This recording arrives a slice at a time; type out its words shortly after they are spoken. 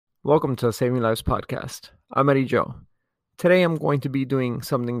Welcome to Saving Lives Podcast. I'm Eddie Joe. Today I'm going to be doing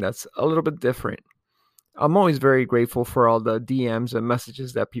something that's a little bit different. I'm always very grateful for all the DMs and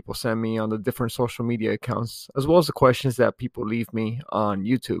messages that people send me on the different social media accounts, as well as the questions that people leave me on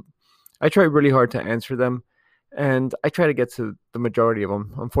YouTube. I try really hard to answer them, and I try to get to the majority of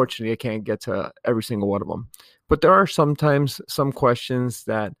them. Unfortunately, I can't get to every single one of them. But there are sometimes some questions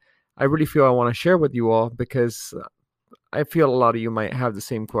that I really feel I want to share with you all because I feel a lot of you might have the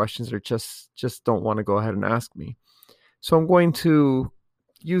same questions or just don't want to go ahead and ask me. So I'm going to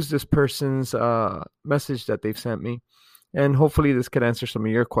use this person's message that they've sent me, and hopefully this could answer some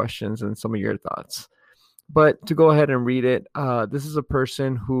of your questions and some of your thoughts. But to go ahead and read it, this is a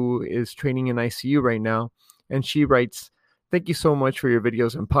person who is training in ICU right now, and she writes, "Thank you so much for your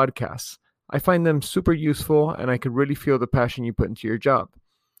videos and podcasts. I find them super useful, and I could really feel the passion you put into your job."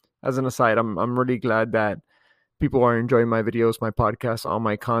 As an aside, I'm really glad that people are enjoying my videos, my podcasts, all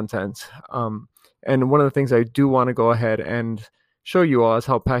my content. And one of the things I do want to go ahead and show you all is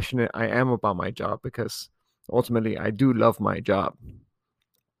how passionate I am about my job, because ultimately I do love my job.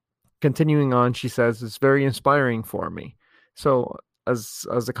 Continuing on, she says, "It's very inspiring for me." So as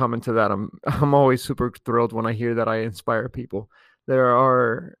a comment to that, I'm always super thrilled when I hear that I inspire people. There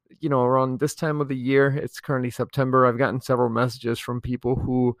are, around this time of the year, it's currently September, I've gotten several messages from people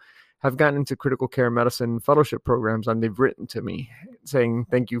who have gotten into critical care medicine fellowship programs, and they've written to me saying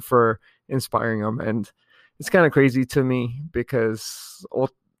thank you for inspiring them. And it's kind of crazy to me because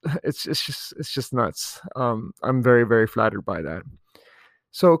it's just nuts. I'm very, very flattered by that.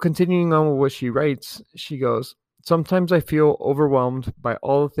 So continuing on with what she writes, she goes, "Sometimes I feel overwhelmed by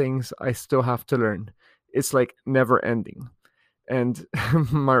all the things I still have to learn. It's like never ending." And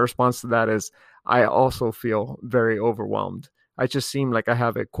my response to that is, I also feel very overwhelmed. I just seem like I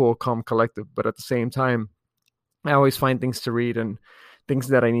have a cool, calm collective, but at the same time, I always find things to read and things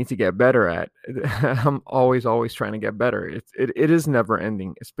that I need to get better at. I'm always trying to get better. It is never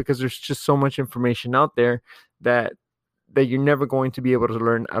ending. It's because there's just so much information out there that you're never going to be able to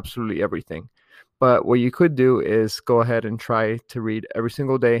learn absolutely everything. But what you could do is go ahead and try to read every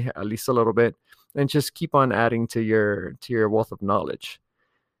single day, at least a little bit, and just keep on adding to your wealth of knowledge.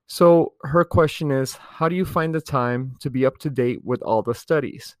 So her question is, how do you find the time to be up to date with all the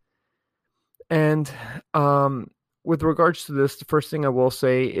studies? And with regards to this, the first thing I will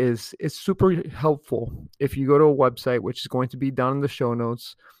say is it's super helpful if you go to a website, which is going to be down in the show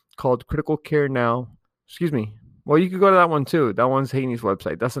notes, called Critical Care Now. Excuse me. Well, you could go to that one too. That one's Haney's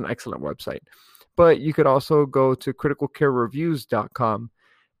website. That's an excellent website. But you could also go to criticalcarereviews.com.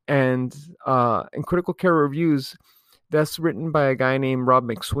 And in Critical Care Reviews, that's written by a guy named Rob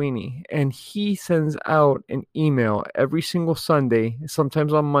McSweeney. And he sends out an email every single Sunday,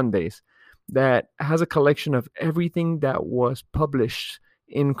 sometimes on Mondays, that has a collection of everything that was published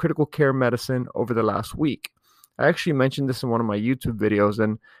in critical care medicine over the last week. I actually mentioned this in one of my YouTube videos,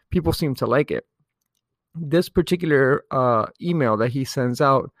 and people seem to like it. This particular email that he sends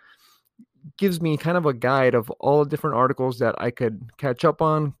out gives me kind of a guide of all the different articles that I could catch up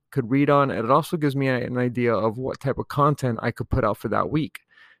on, could read on, and it also gives me an idea of what type of content I could put out for that week.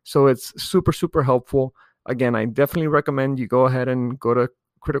 So it's super, super helpful. Again, I definitely recommend you go ahead and go to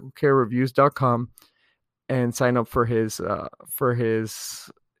criticalcarereviews.com and sign up for his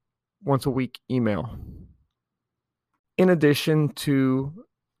once a week email. In addition to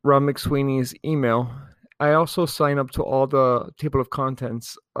Rob McSweeney's email, I also sign up to all the table of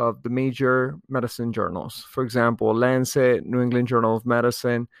contents of the major medicine journals. For example, Lancet, New England Journal of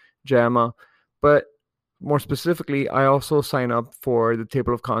Medicine, JAMA. But more specifically, I also sign up for the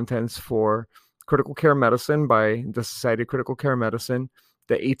table of contents for Critical Care Medicine by the Society of Critical Care Medicine,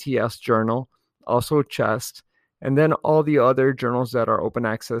 the ATS journal, also CHEST, and then all the other journals that are open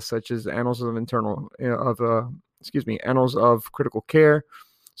access, such as Annals of Annals of Critical Care,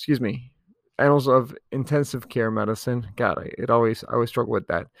 Annals of Intensive Care Medicine. God, I always struggle with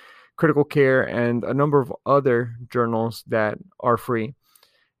that. Critical Care, and a number of other journals that are free.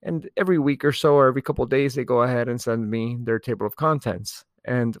 And every week or so, or every couple of days, they go ahead and send me their table of contents.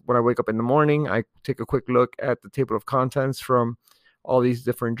 And when I wake up in the morning, I take a quick look at the table of contents from all these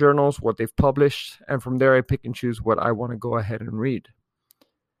different journals, what they've published, and from there I pick and choose what I want to go ahead and read.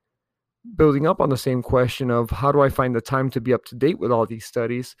 Building up on the same question of how do I find the time to be up to date with all these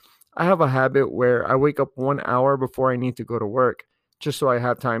studies, I have a habit where I wake up 1 hour before I need to go to work, just so I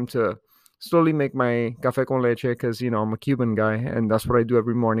have time to slowly make my café con leche, because, I'm a Cuban guy, and that's what I do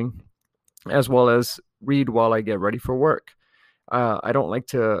every morning, as well as read while I get ready for work. I don't like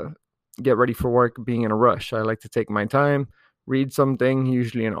to get ready for work being in a rush. I like to take my time, read something,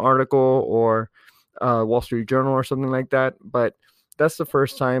 usually an article or Wall Street Journal or something like that. But that's the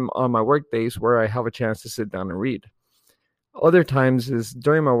first time on my work days where I have a chance to sit down and read. Other times is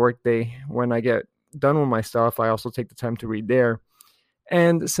during my work day when I get done with my stuff, I also take the time to read there.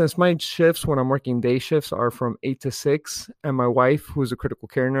 And since my shifts when I'm working day shifts are from 8 to 6, and my wife, who's a critical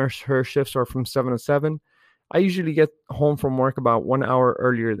care nurse, her shifts are from 7 to 7, I usually get home from work about 1 hour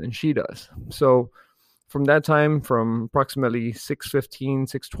earlier than she does. So from that time, from approximately 6:15,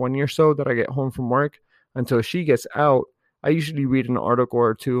 6:20 or so that I get home from work until she gets out, I usually read an article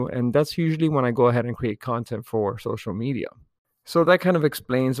or two, and that's usually when I go ahead and create content for social media. So that kind of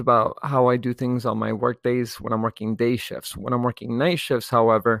explains about how I do things on my work days when I'm working day shifts. When I'm working night shifts,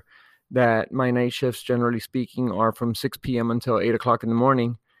 however, that my night shifts, generally speaking, are from 6 p.m. until 8 o'clock in the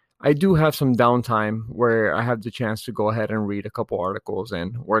morning. I do have some downtime where I have the chance to go ahead and read a couple articles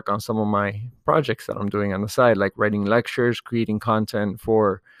and work on some of my projects that I'm doing on the side, like writing lectures, creating content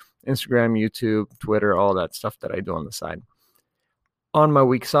for Instagram, YouTube, Twitter, all that stuff that I do on the side. On my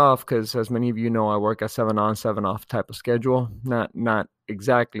weeks off, because as many of you know, I work a 7 on, 7 off type of schedule. Not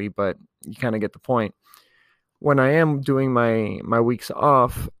exactly, but you kind of get the point. When I am doing my weeks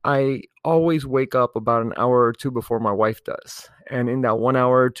off, I always wake up about an hour or two before my wife does. And in that 1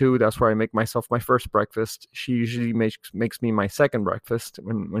 hour or two, that's where I make myself my first breakfast. She usually makes me my second breakfast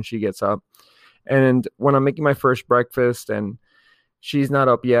when she gets up. And when I'm making my first breakfast and she's not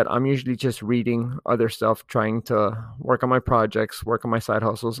up yet, I'm usually just reading other stuff, trying to work on my projects, work on my side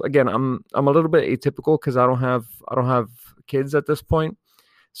hustles. Again, I'm a little bit atypical because I don't have kids at this point.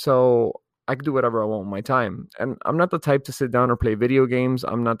 So I can do whatever I want with my time. And I'm not the type to sit down or play video games.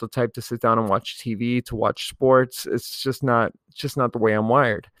 I'm not the type to sit down and watch TV, to watch sports. It's just not the way I'm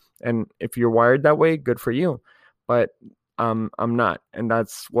wired. And if you're wired that way, good for you. But I'm not. And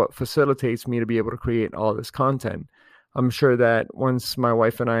that's what facilitates me to be able to create all this content. I'm sure that once my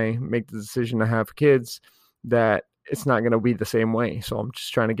wife and I make the decision to have kids, that it's not going to be the same way. So I'm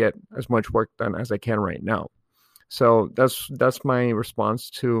just trying to get as much work done as I can right now. So that's my response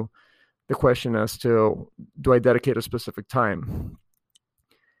to the question as to, do I dedicate a specific time?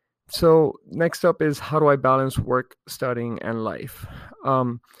 So next up is, how do I balance work, studying, and life?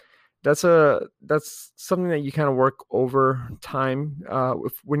 That's something that you kind of work over time.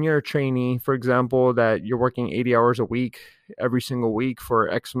 When you're a trainee, for example, that you're working 80 hours a week every single week for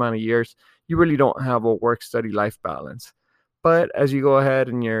X amount of years, you really don't have a work study life balance. But as you go ahead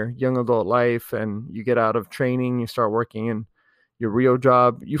in your young adult life and you get out of training, you start working in your real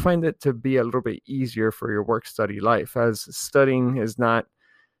job, you find it to be a little bit easier for your work study life, as studying is not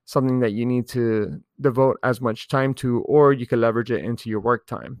something that you need to devote as much time to, or you can leverage it into your work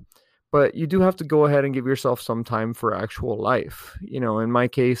time. But you do have to go ahead and give yourself some time for actual life. In my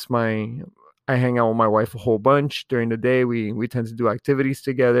case, I hang out with my wife a whole bunch during the day. We tend to do activities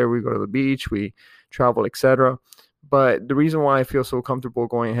together. We go to the beach, we travel, etc. But the reason why I feel so comfortable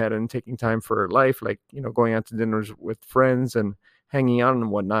going ahead and taking time for life, like, going out to dinners with friends and hanging out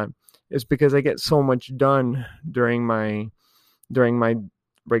and whatnot, is because I get so much done during my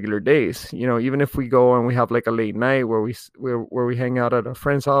regular days. Even if we go and we have like a late night where we hang out at a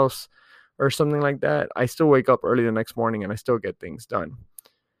friend's house or something like that, I still wake up early the next morning and I still get things done.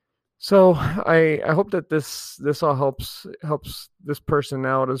 So I hope that this all helps this person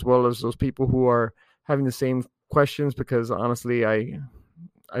out, as well as those people who are having the same questions, because honestly, I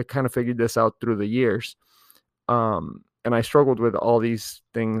kind of figured this out through the years. And I struggled with all these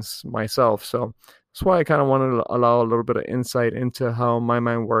things myself. So that's why I kind of wanted to allow a little bit of insight into how my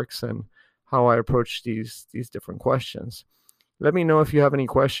mind works and how I approach these different questions. Let me know if you have any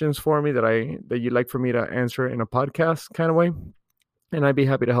questions for me that you'd like for me to answer in a podcast kind of way, and I'd be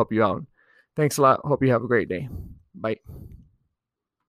happy to help you out. Thanks a lot. Hope you have a great day. Bye.